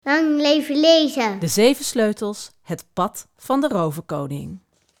lang leven lezen. De 7 sleutels, het pad van de Roverkoning.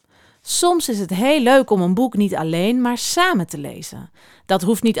 Soms is het heel leuk om een boek niet alleen, maar samen te lezen. Dat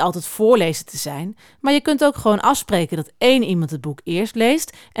hoeft niet altijd voorlezen te zijn, maar je kunt ook gewoon afspreken dat één iemand het boek eerst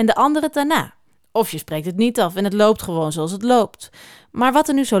leest en de andere het daarna. Of je spreekt het niet af en het loopt gewoon zoals het loopt. Maar wat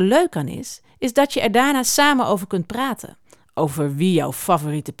er nu zo leuk aan is dat je er daarna samen over kunt praten. Over wie jouw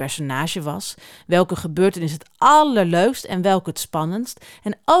favoriete personage was, welke gebeurtenis het allerleukst en welke het spannendst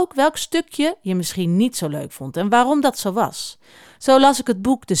en ook welk stukje je misschien niet zo leuk vond en waarom dat zo was. Zo las ik het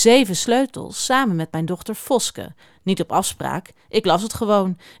boek De 7 sleutels samen met mijn dochter Voske. Niet op afspraak, ik las het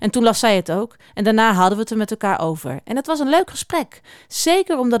gewoon en toen las zij het ook en daarna hadden we het er met elkaar over. En het was een leuk gesprek,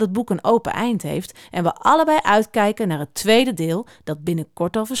 zeker omdat het boek een open eind heeft en we allebei uitkijken naar het tweede deel dat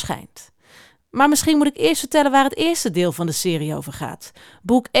binnenkort al verschijnt. Maar misschien moet ik eerst vertellen waar het eerste deel van de serie over gaat.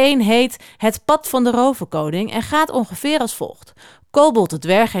 Boek 1 heet Het pad van de Roverkoning en gaat ongeveer als volgt. Kobold de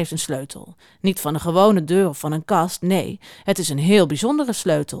dwerg heeft een sleutel. Niet van een gewone deur of van een kast, nee, het is een heel bijzondere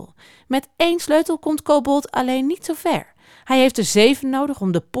sleutel. Met 1 sleutel komt Kobold alleen niet zo ver. Hij heeft er 7 nodig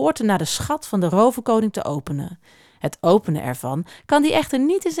om de poorten naar de schat van de Roverkoning te openen. Het openen ervan kan hij echter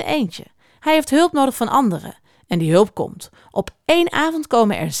niet in zijn eentje. Hij heeft hulp nodig van anderen. En die hulp komt. Op 1 avond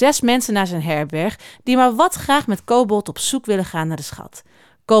komen er 6 mensen naar zijn herberg die maar wat graag met Kobold op zoek willen gaan naar de schat.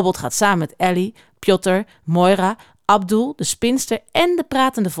 Kobold gaat samen met Ellie, Piotr, Moira, Abdul, de spinster en de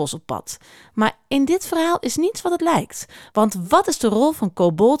pratende vos op pad. Maar in dit verhaal is niets wat het lijkt. Want wat is de rol van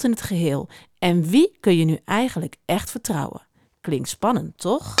Kobold in het geheel? En wie kun je nu eigenlijk echt vertrouwen? Klinkt spannend,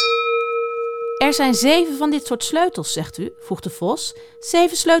 toch? Er zijn 7 van dit soort sleutels, zegt u, vroeg de vos.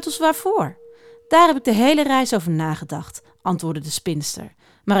 7 sleutels waarvoor? Daar heb ik de hele reis over nagedacht, antwoordde de spinster.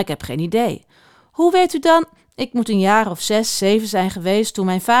 Maar ik heb geen idee. Hoe weet u dan? Ik moet een jaar of 6, 7 zijn geweest toen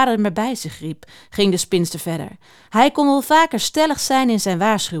mijn vader me bij zich riep, ging de spinster verder. Hij kon wel vaker stellig zijn in zijn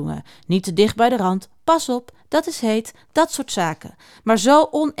waarschuwingen. Niet te dicht bij de rand, pas op, dat is heet, dat soort zaken. Maar zo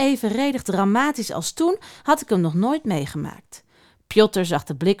onevenredig dramatisch als toen had ik hem nog nooit meegemaakt. Piotr zag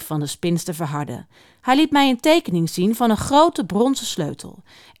de blik van de spinster verharden. Hij liet mij een tekening zien van een grote bronzen sleutel.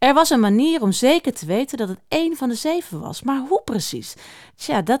 Er was een manier om zeker te weten dat het 1 van de 7 was, maar hoe precies?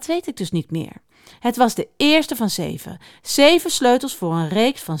 Tja, dat weet ik dus niet meer. Het was de eerste van 7. 7 sleutels voor een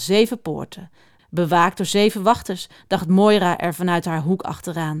reeks van 7 poorten. Bewaakt door 7 wachters, dacht Moira er vanuit haar hoek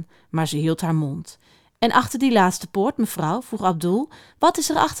achteraan, maar ze hield haar mond. En achter die laatste poort, mevrouw, vroeg Abdul, wat is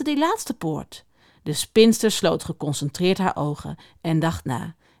er achter die laatste poort? De spinster sloot geconcentreerd haar ogen en dacht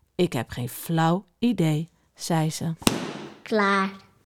na. Ik heb geen flauw idee, zei ze. Klaar.